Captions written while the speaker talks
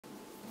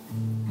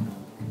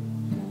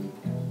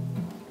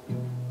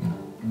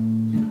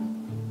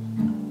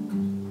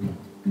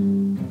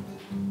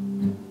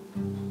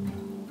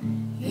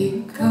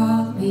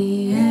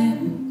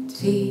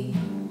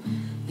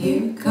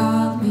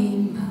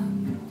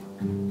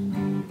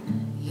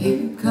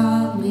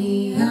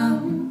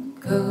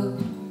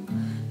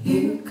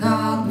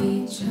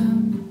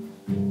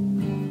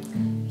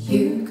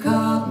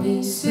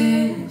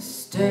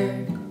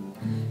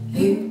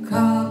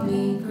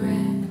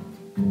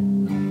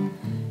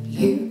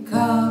You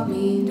called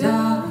me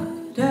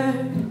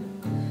daughter,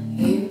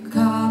 you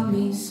called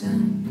me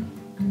son.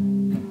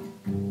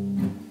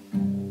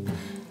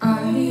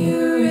 Are you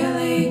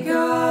really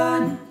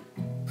gone?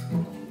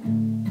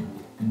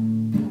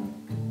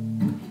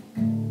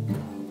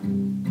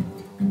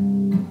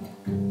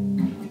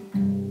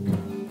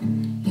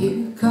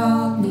 You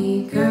called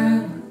me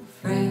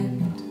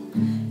girlfriend,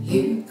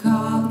 you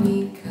called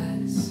me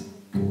cuz,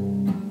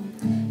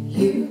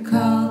 you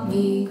called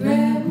me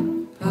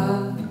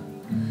grandpa,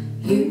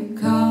 you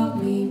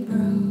called me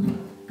bro,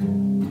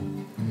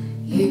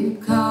 you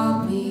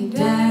called me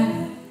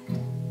dad,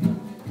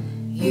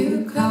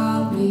 you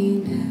called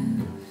me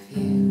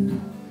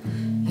nephew,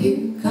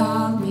 you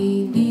called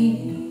me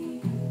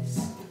niece.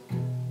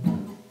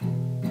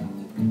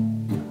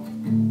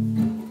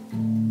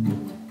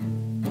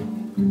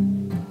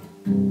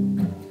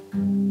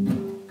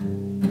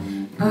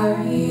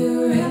 Are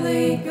you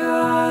really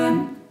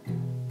gone?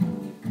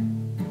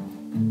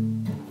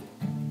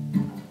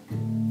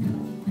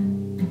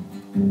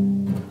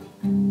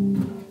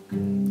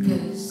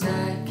 'Cause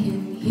I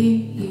can hear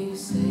you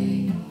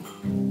say,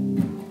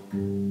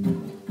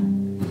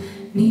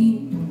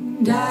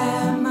 Niin,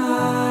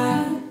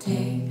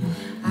 maade,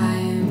 I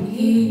am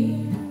here,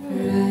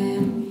 I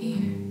am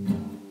here.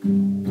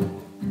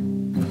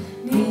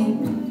 Niin,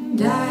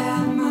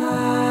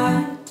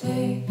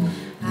 maade,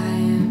 I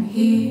am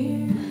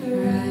here,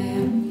 I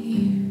am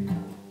here.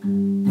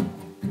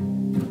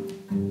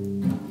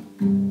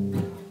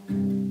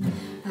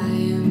 I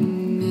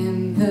am in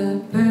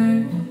the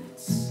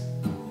birds,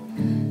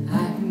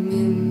 I'm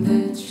in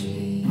the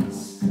trees,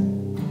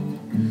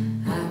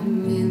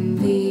 I'm in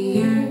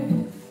the earth.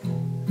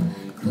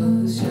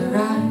 Close your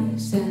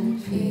eyes and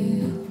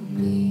feel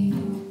me,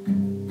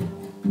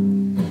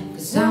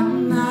 'cause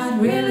I'm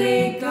not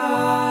really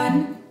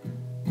gone.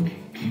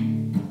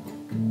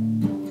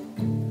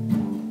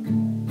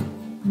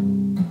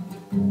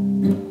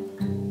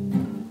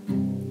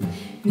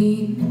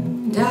 Niin,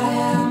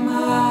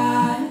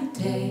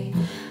 maade,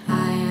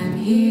 I am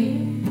here,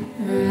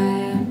 I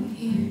am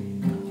here.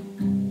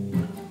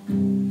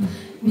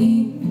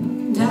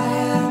 Niin,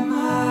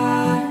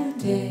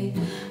 maade,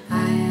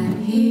 I am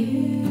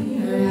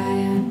here, I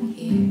am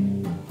here.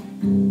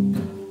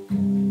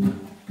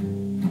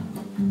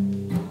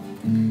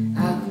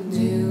 I'll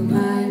do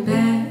my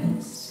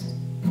best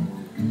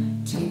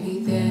to be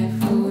there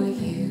for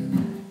you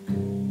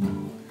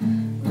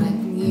when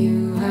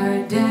you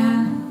are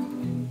down,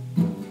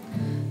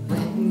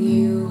 when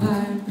you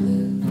are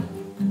blue.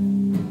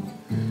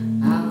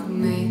 I'll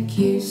make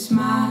you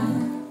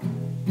smile,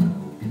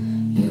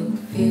 you'll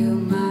feel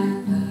my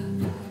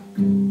love,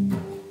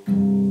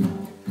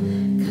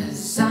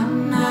 'cause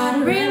I'm not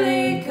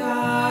really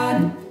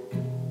gone.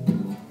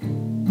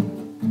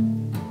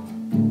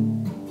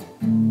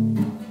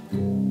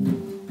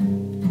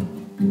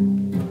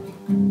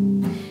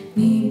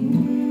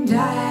 Niin,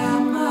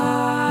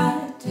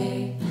 maade,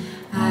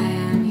 I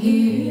am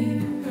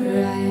here,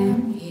 I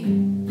am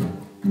here.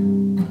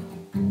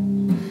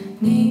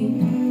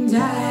 Niin,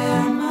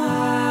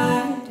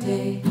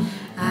 maade,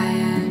 I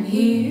am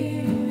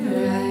here,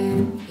 I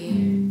am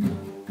here.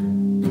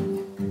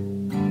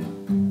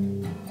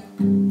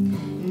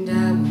 And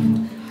I won't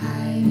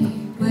hide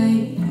away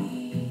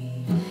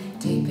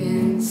deep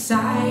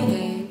inside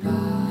a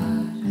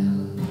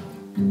bottle,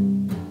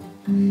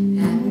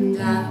 and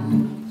I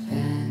won't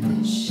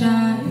vanish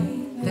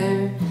either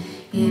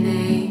in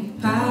a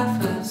puff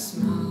of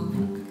smoke.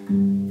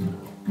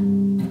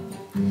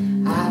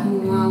 I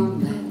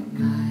won't let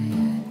my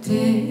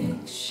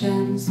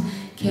addictions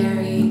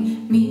carry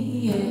me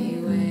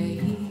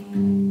away.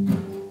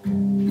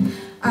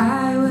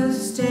 I will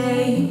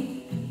stay,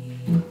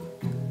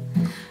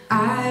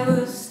 I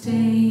will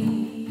stay.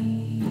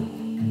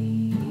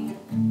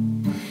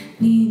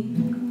 Niin,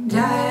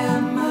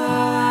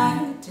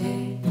 maade,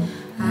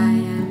 I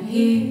am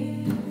here,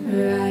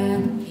 I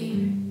am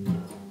here.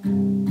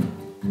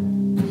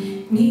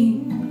 Niin,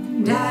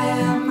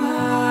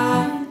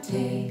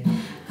 maade,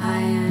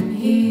 I am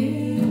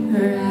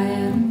here, I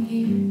am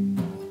here.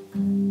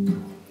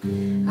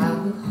 I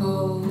will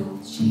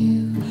hold you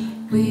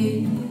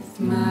with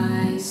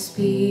my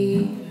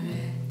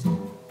spirit,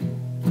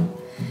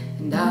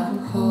 and I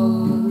will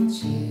hold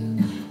you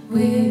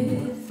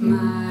with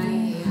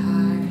my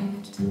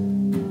heart,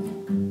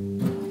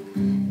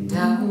 and I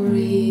will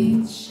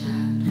reach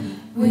out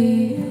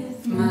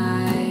with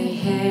my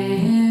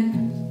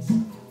hands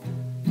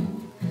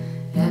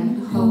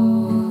and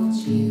hold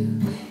you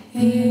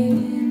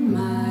in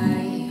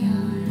my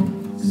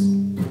arms.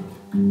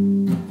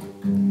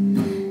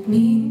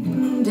 Niin,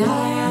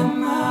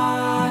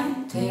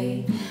 maade,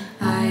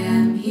 I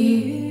am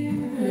here,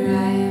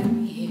 I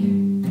am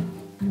here.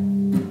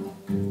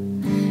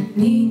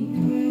 Niin,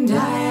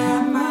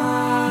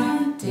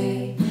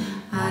 maade,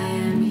 I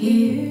am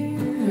here,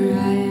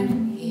 I am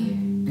here.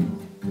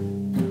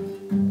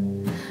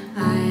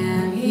 I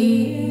am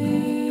here,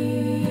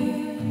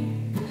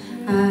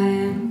 I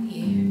am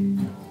here.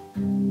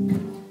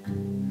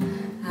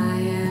 I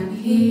am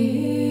here.